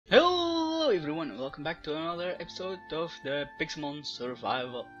everyone, welcome back to another episode of the Pixelmon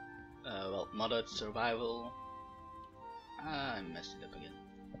survival, modded survival. I messed it up again.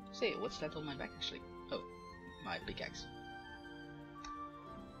 Say, what's that on my back actually? Oh, my pickaxe.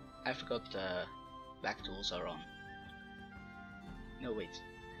 I forgot the back tools are on. No wait,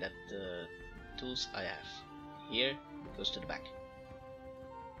 that the tools I have here goes to the back.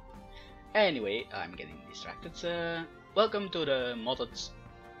 Anyway, I'm getting distracted. Welcome to the modded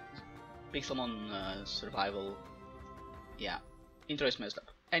Pixelmon survival. Yeah, intro is messed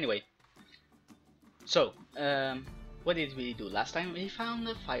up. Anyway, so what did we do last time? We found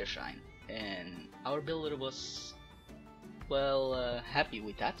a fire shrine, and our builder was happy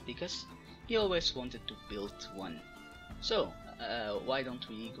with that because he always wanted to build one. So why don't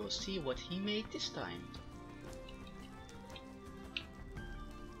we go see what he made this time?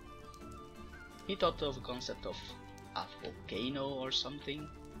 He thought of a concept of a volcano or something.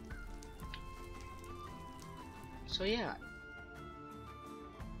 So yeah,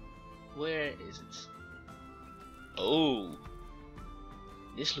 where is it? Oh,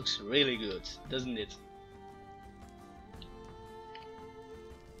 this looks really good, doesn't it?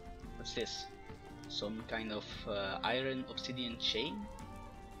 What's this? Some kind of iron obsidian chain?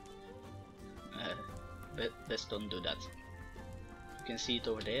 Best don't do that. You can see it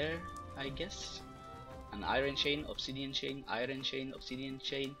over there, I guess. An iron chain, obsidian chain, iron chain, obsidian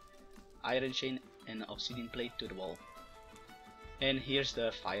chain, iron chain, and obsidian plate to the wall. And here's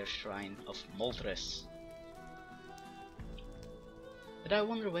the fire shrine of Moltres. But I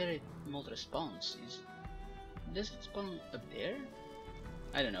wonder where Moltres spawns. Does it spawn up there?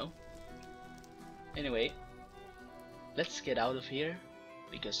 I don't know. Anyway, let's get out of here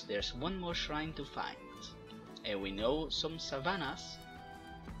because there's one more shrine to find. And we know some savannas.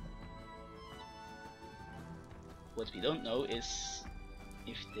 What we don't know is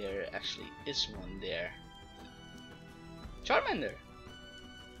if there actually is one there. Charmander!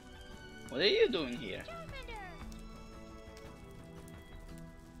 What are you doing here?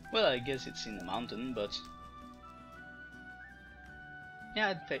 Well, I guess it's in the mountain, but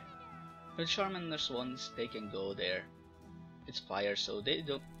yeah, with Charmander's ones, they can go there. It's fire, so they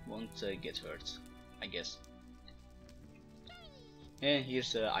won't get hurt, I guess. And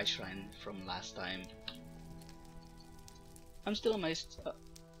here's the ice shrine from last time. I'm still amazed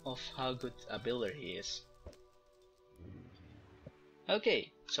of how good a builder he is.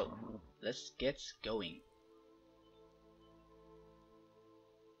 Okay, so let's get going.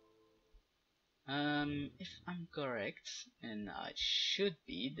 If I'm correct, and I should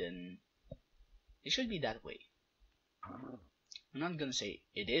be, then it should be that way. I'm not gonna say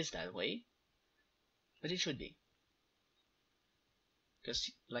it is that way, but it should be.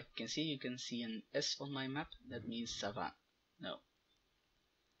 Because like you can see an S on my map, that means savanna. No,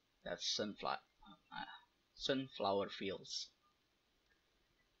 that's sunflower fields.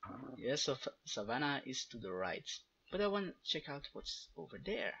 Yes, so savanna is to the right, but I want to check out what's over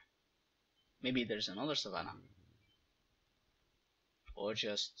there. Maybe there's another savanna, or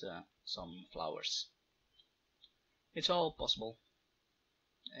just some flowers. It's all possible.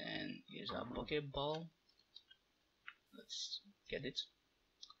 And here's a Pokeball. Let's get it.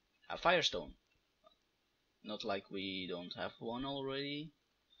 A Firestone. Not like we don't have one already.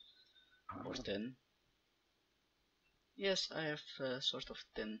 Or 10. Yes, I have sort of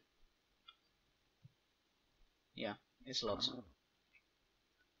 10. Yeah, it's a lot.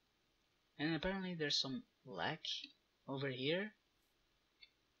 And apparently there's some lag over here.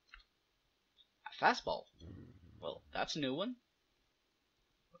 A fastball. Well, that's a new one.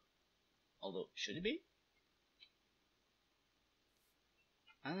 Although, should it be?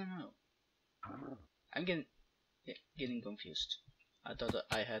 I don't know. I'm getting confused. I thought that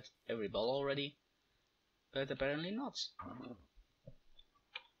I had every ball already, but apparently not.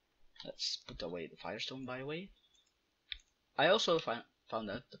 Let's put away the Firestone, by the way. I also found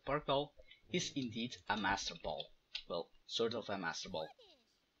out the Park Ball is indeed a Master Ball. Well, sort of a Master Ball.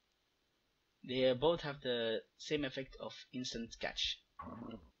 They both have the same effect of instant catch.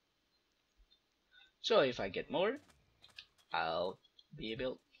 So if I get more, I'll be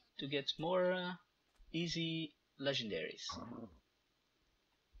able to get more easy legendaries.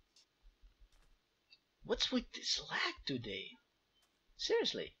 What's with this lag today?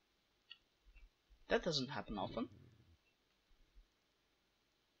 Seriously, that doesn't happen often.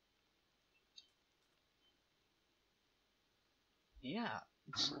 Yeah,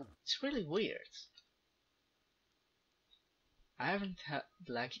 it's really weird. I haven't had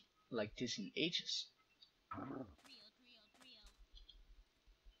lag like this in ages.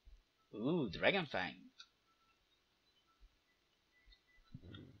 Ooh, Dragon Fang.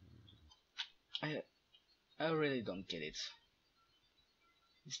 I really don't get it.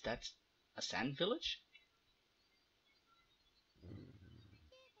 Is that a sand village?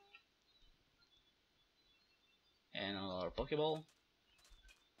 And our Pokeball.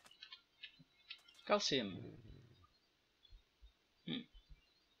 Calcium.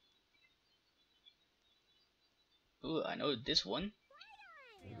 Ooh, I know this one.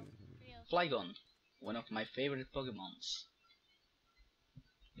 Flygon. One of my favorite Pokemons.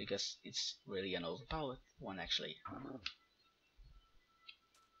 Because it's really an overpowered one actually.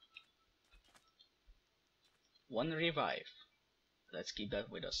 One revive. Let's keep that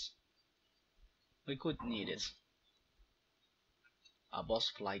with us. We could need it. A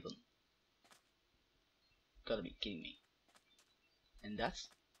boss Flygon. Gotta be kidding me. And that's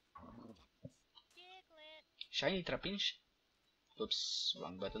shiny Trapinch. Oops,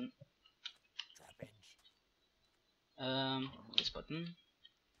 wrong button. This button.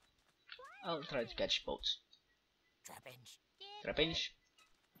 I'll try to catch both. Trapinch.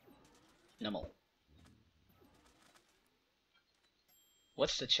 Numel.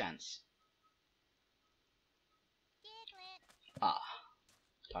 What's the chance? Ah,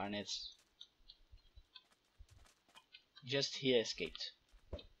 darn it. Just he escaped.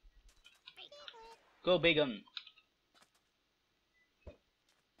 Go Bacon!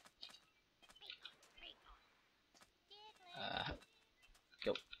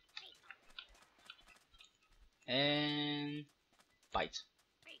 Go. And bite.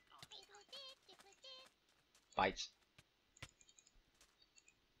 Bite.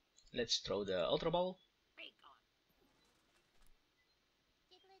 Let's throw the Ultra Ball.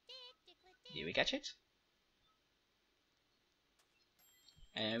 Did we catch it?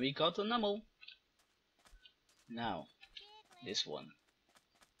 And we got a Numel. Now, this one.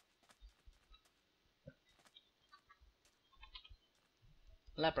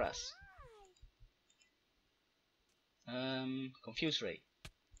 Lapras. Confuse Ray.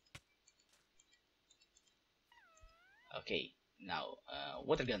 Okay, now,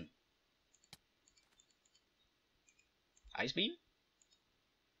 Water Gun. Ice Beam?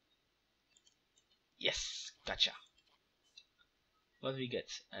 Yes, gotcha. What we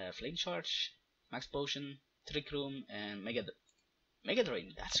get? Flame Charge, Max Potion, Trick Room, and Mega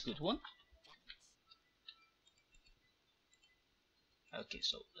Drain. That's a good one. Okay,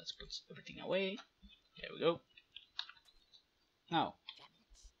 so let's put everything away. There we go. Now,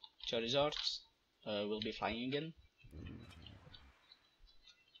 Charizard will be flying again.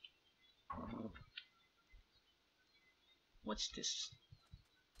 What's this?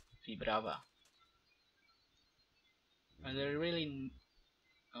 Vibrava. Are there really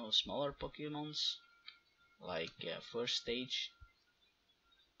no smaller Pokemons? Like first stage?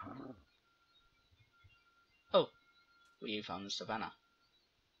 Oh, we found the Savannah.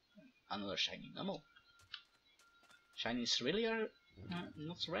 Another shiny Numel. Shinies really are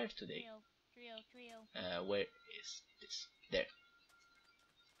not rare today. Where is this? There.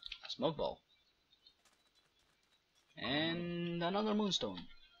 A Smoke Ball. And another Moonstone.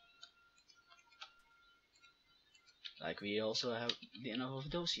 Like we also have enough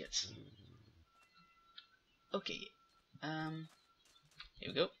of those yet. Okay. Here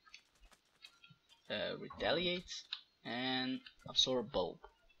we go. Retaliate and Absorb Bulb.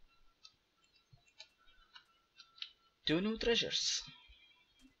 2 new treasures.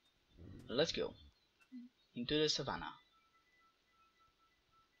 Let's go into the savannah.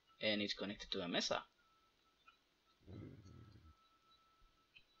 And it's connected to a mesa.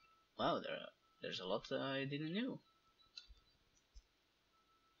 Wow, there's a lot I didn't know.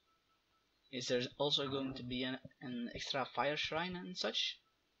 Is there also going to be an extra fire shrine and such?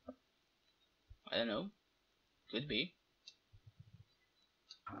 I don't know. Could be.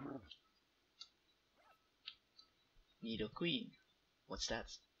 Nido Queen. What's that?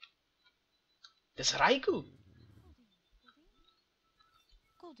 That's Raikou!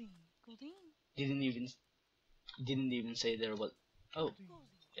 Didn't even say there was. Oh,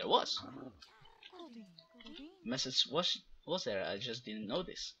 there was. Message was there? I just didn't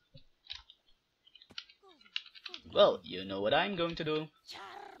notice. Well, you know what I'm going to do.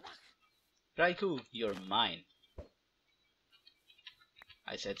 Raikou, you're mine.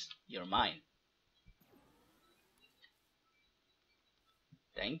 I said, you're mine.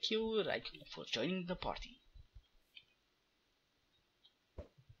 Thank you, Raikou, for joining the party.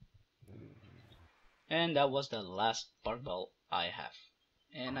 And that was the last Park Ball I have.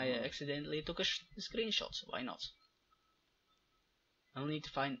 And I accidentally took a screenshot, why not? I'll need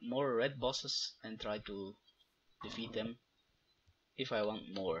to find more red bosses and try to defeat them if I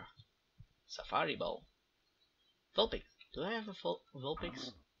want more. Safari Ball. Vulpix. Do I have a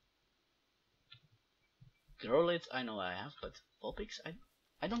Vulpix? Growlithe, I know I have, but Vulpix,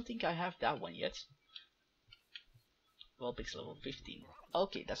 I don't think I have that one yet. Vulpix level 15.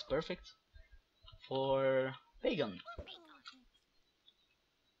 Okay, that's perfect. For Pagan.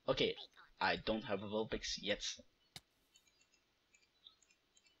 Okay, I don't have a Vulpix yet.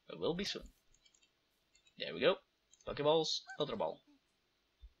 It will be soon. There we go. Pokeballs, Ultra Ball.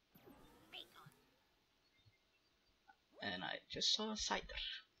 And I just saw a Scyther.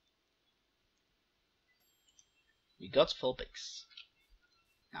 We got Vulpix.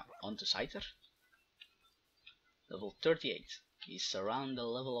 Now, on to Scyther. Level 38. He's around the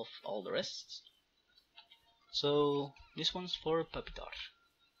level of all the rest. So, this one's for Pupitar.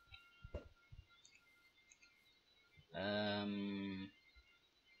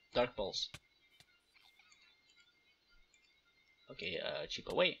 Dark Pulse. Okay, chip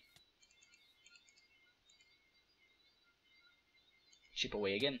away. Chip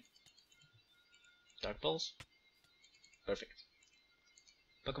away again. Dark Pulse. Perfect.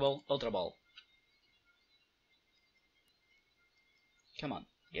 Pokeball, Ultra Ball. Come on,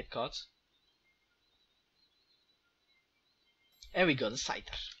 get caught. And we got a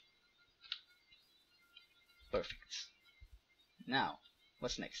Scyther. Perfect. Now,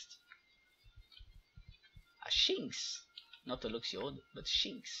 what's next? A Shinx. Not a Luxio, but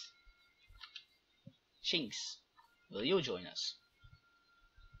Shinx. Shinx, will you join us?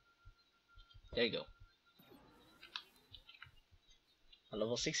 There you go. A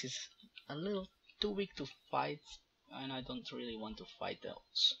level 6 is a little too weak to fight, and I don't really want to fight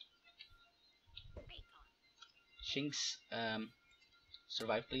those. Shinx,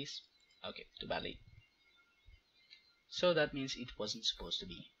 survive please. Okay, too badly. So that means it wasn't supposed to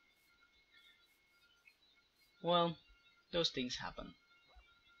be. Well, those things happen.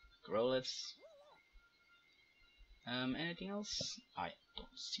 Growlithe. Anything else? I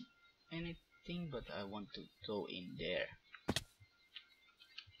don't see anything, but I want to go in there.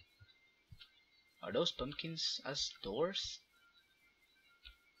 Are those pumpkins as doors?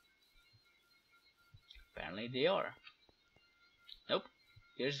 Apparently they are. Nope.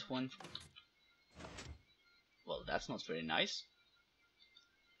 Here's one. Well, that's not very nice.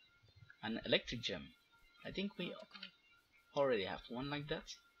 An electric gem. I think we already have one like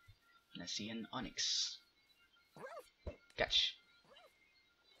that. And I see an onyx. Catch.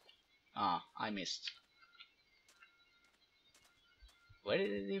 Ah, I missed. Where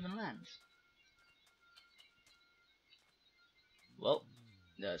did it even land? Well,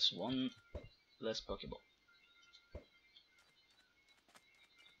 that's one less Pokeball.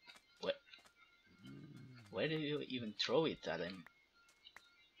 Where did you even throw it at him?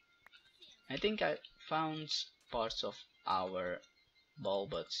 I think I found parts of our ball,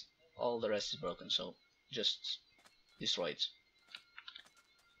 but all the rest is broken, so just destroy it.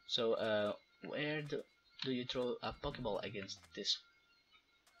 So, where do you throw a Pokeball against this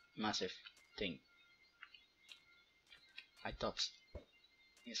massive thing? I thought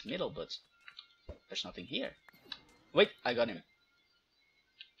it's middle, but there's nothing here. Wait, I got him.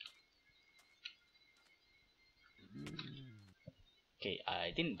 Okay,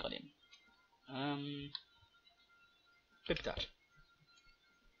 I didn't got him. Piptar.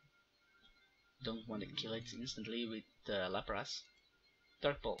 Don't want to kill it instantly with Lapras.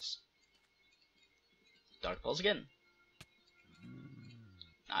 Dark Pulse. Dark Pulse again.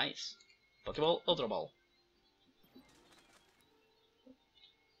 Nice. Pokeball, Ultra Ball.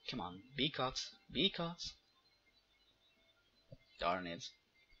 Come on, be caught. Be caught. Darn it.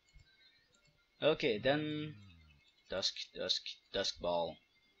 Okay, then Dusk Ball.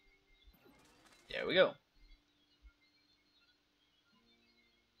 There we go.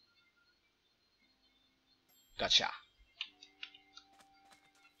 Gotcha.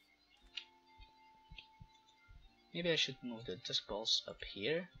 Maybe I should move the Dusk Balls up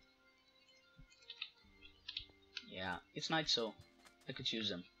here. Yeah, it's night, so I could use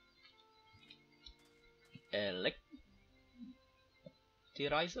them. Electrizer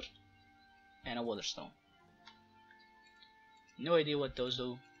and a Water Stone. No idea what those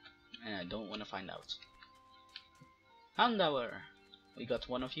do, and I don't want to find out. Houndour! We got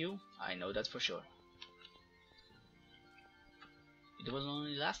one of you, I know that for sure. It was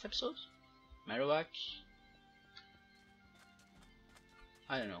only last episode? Marowak?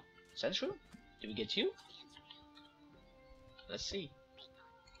 I don't know. Sandshrew? Did we get you? Let's see.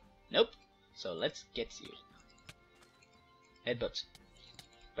 Nope. So let's get you. Headbutt.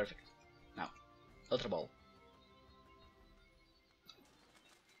 Perfect. Now, Ultra Ball.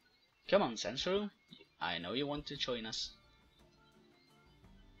 Come on, Sandshrew. I know you want to join us.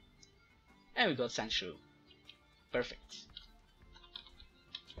 And we got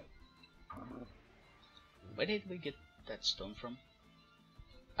Where did we get that stone from?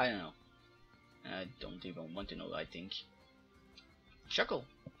 I don't know. I don't even want to know, I think. Chuckle!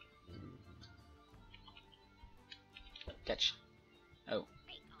 Catch. Oh.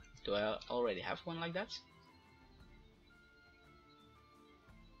 Do I already have one like that?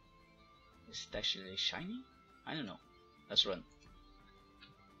 Is it actually shiny? I don't know. Let's run.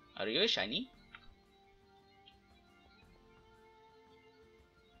 Are you shiny?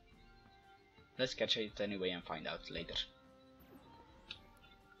 Let's catch it anyway and find out later.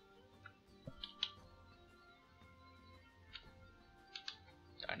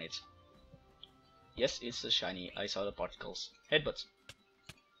 Darn it. Yes, it's a shiny. I saw the particles. Headbutt.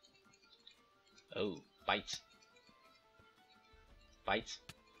 Oh, bite. Bite.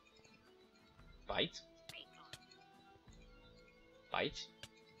 Bite. Bite.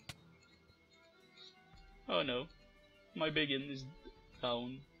 Oh no. My biggin is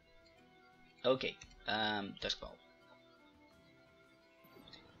down. Okay, Duskball.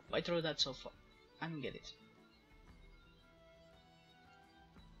 Why throw that so far? I don't get it.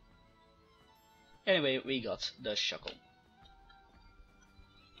 Anyway, we got the Shuckle.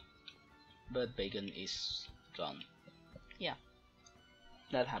 But Bacon is gone. Yeah,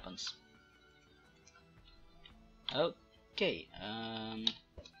 that happens. Okay,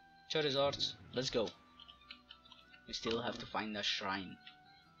 Charizard, let's go. We still have to find a shrine.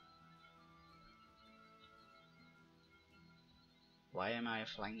 Why am I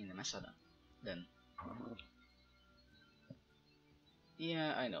flying in the Mesa then?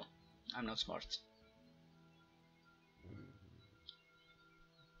 Yeah, I know. I'm not smart.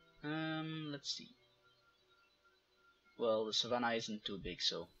 Let's see. Well, the savannah isn't too big,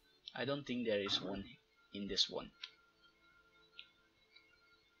 so I don't think there is one in this one.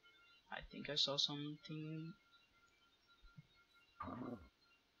 I think I saw something.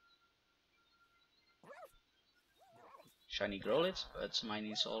 Shiny Growlithe, but mine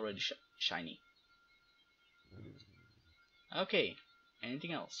is already shiny. Okay,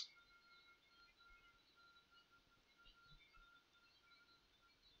 anything else?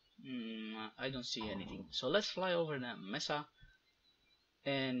 I don't see anything. So let's fly over the Mesa,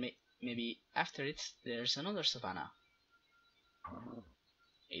 and maybe after it there's another savannah.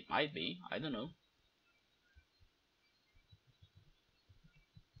 It might be, I don't know.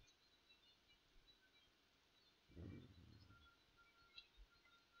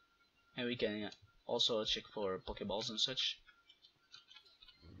 And we can also check for Pokeballs and such.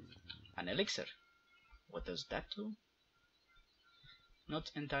 An elixir. What does that do?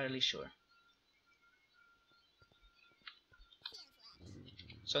 Not entirely sure.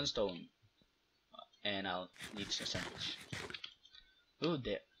 Sunstone. And I'll need a sandwich. Ooh,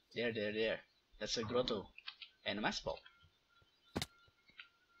 there. That's a grotto. And a mass ball.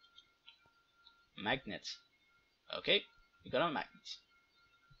 Magnet. Okay, we got a magnet.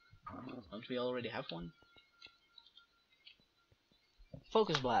 Don't we already have one?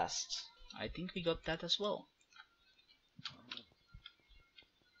 Focus Blast. I think we got that as well.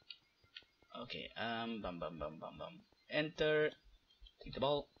 Okay, bum. Enter. Take the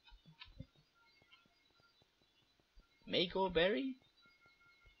ball. Mako Berry?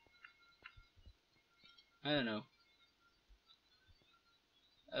 I don't know.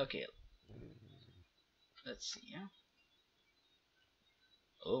 Okay. Let's see, yeah.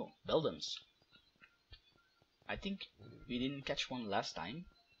 Oh, Beldums. I think we didn't catch one last time.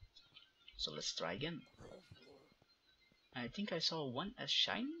 So let's try again. I think I saw one as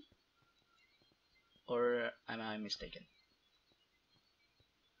shiny? Or am I mistaken?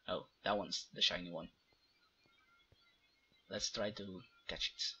 Oh, that one's the shiny one. Let's try to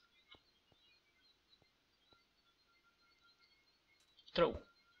catch it. Throw.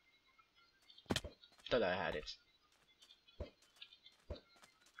 Thought I had it.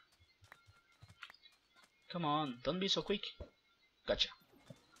 Come on, don't be so quick. Gotcha.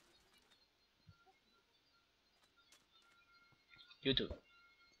 You too.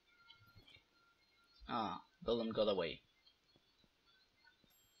 Ah, Beldum got away.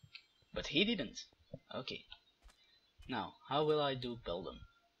 But he didn't. Okay. Now, how will I do Beldum?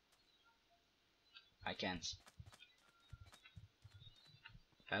 I can't.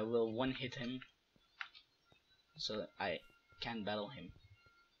 I will one-hit him so that I can battle him.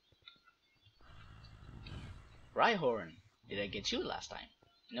 Rhyhorn! Did I get you last time?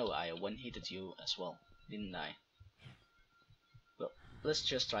 No, I one-hitted you as well, didn't I? Well, let's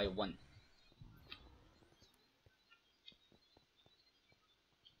just try one.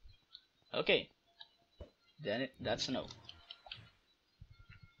 Okay, then that's a no.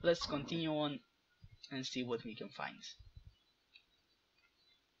 Let's continue on and see what we can find.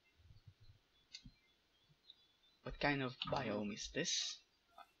 kind of biome is this?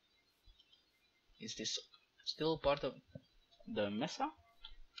 Is this still part of the Mesa?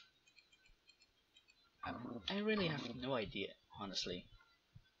 I really have no idea, honestly.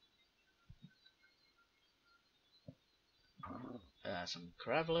 Some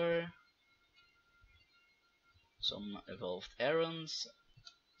Graveler, some evolved Arons.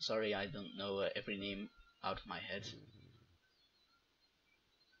 Sorry, I don't know every name out of my head.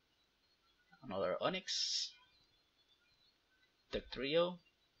 Another Onyx, Duck Trio.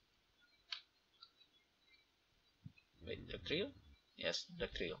 Wait, Duck Trio? Yes,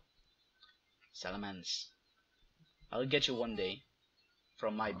 Duck Trio. Salamence. I'll get you one day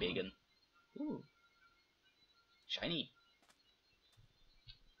from my Bacon. Ooh, shiny.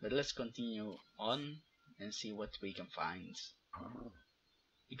 But let's continue on and see what we can find.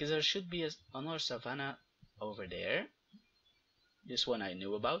 Because there should be another savannah over there. This one I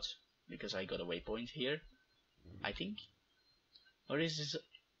knew about because I got a waypoint here, I think. Or is this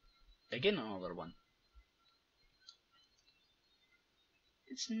again another one?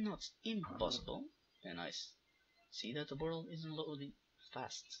 It's not impossible, and I see that the world isn't loading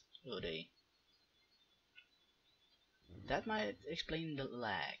fast today. That might explain the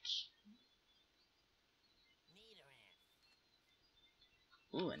lag.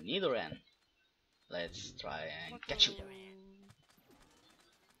 Ooh, a Nidoran. Let's try and catch you.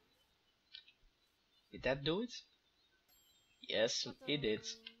 Did that do it? Yes, it did.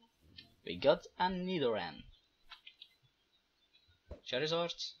 We got a Nidoran.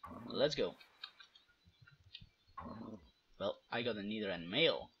 Charizard, let's go. Well, I got a Nidoran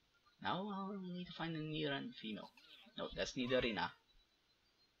male. Now I'll need to find a Nidoran female. No, that's Nidorina.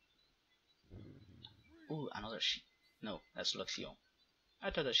 Ooh, another no, that's Luxio.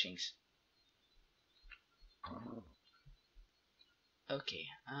 I thought that's Shinx. Okay,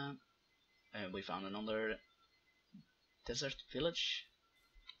 and we found another desert village.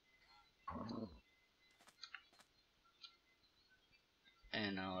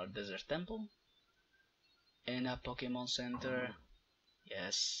 And another desert temple. And a Pokemon center.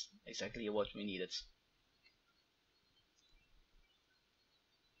 Yes, exactly what we needed.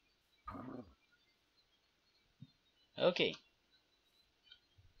 Okay.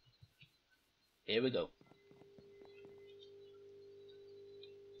 Here we go.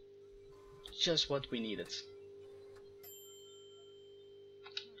 Just what we needed.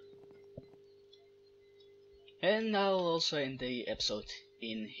 And I'll also end the episode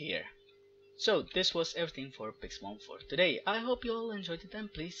in here. So this was everything for Pixelmon for today. I hope you all enjoyed it,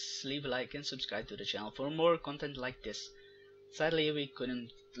 and please leave a like and subscribe to the channel for more content like this. Sadly we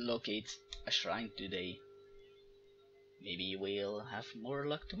couldn't locate a shrine today. Maybe we'll have more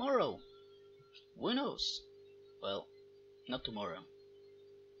luck tomorrow. Who knows? Well, not tomorrow.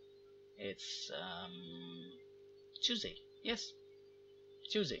 It's Tuesday. Yes,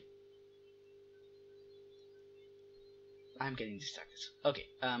 Tuesday. I'm getting distracted. Okay,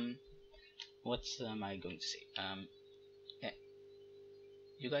 what am I going to say? Yeah.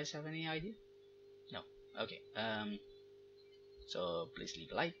 You guys have any idea? No. Okay. So please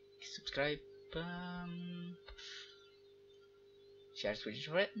leave a like, subscribe, share it with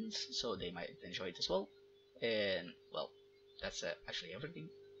your friends so they might enjoy it as well. And well, that's actually everything.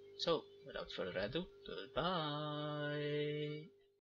 So without further ado, goodbye.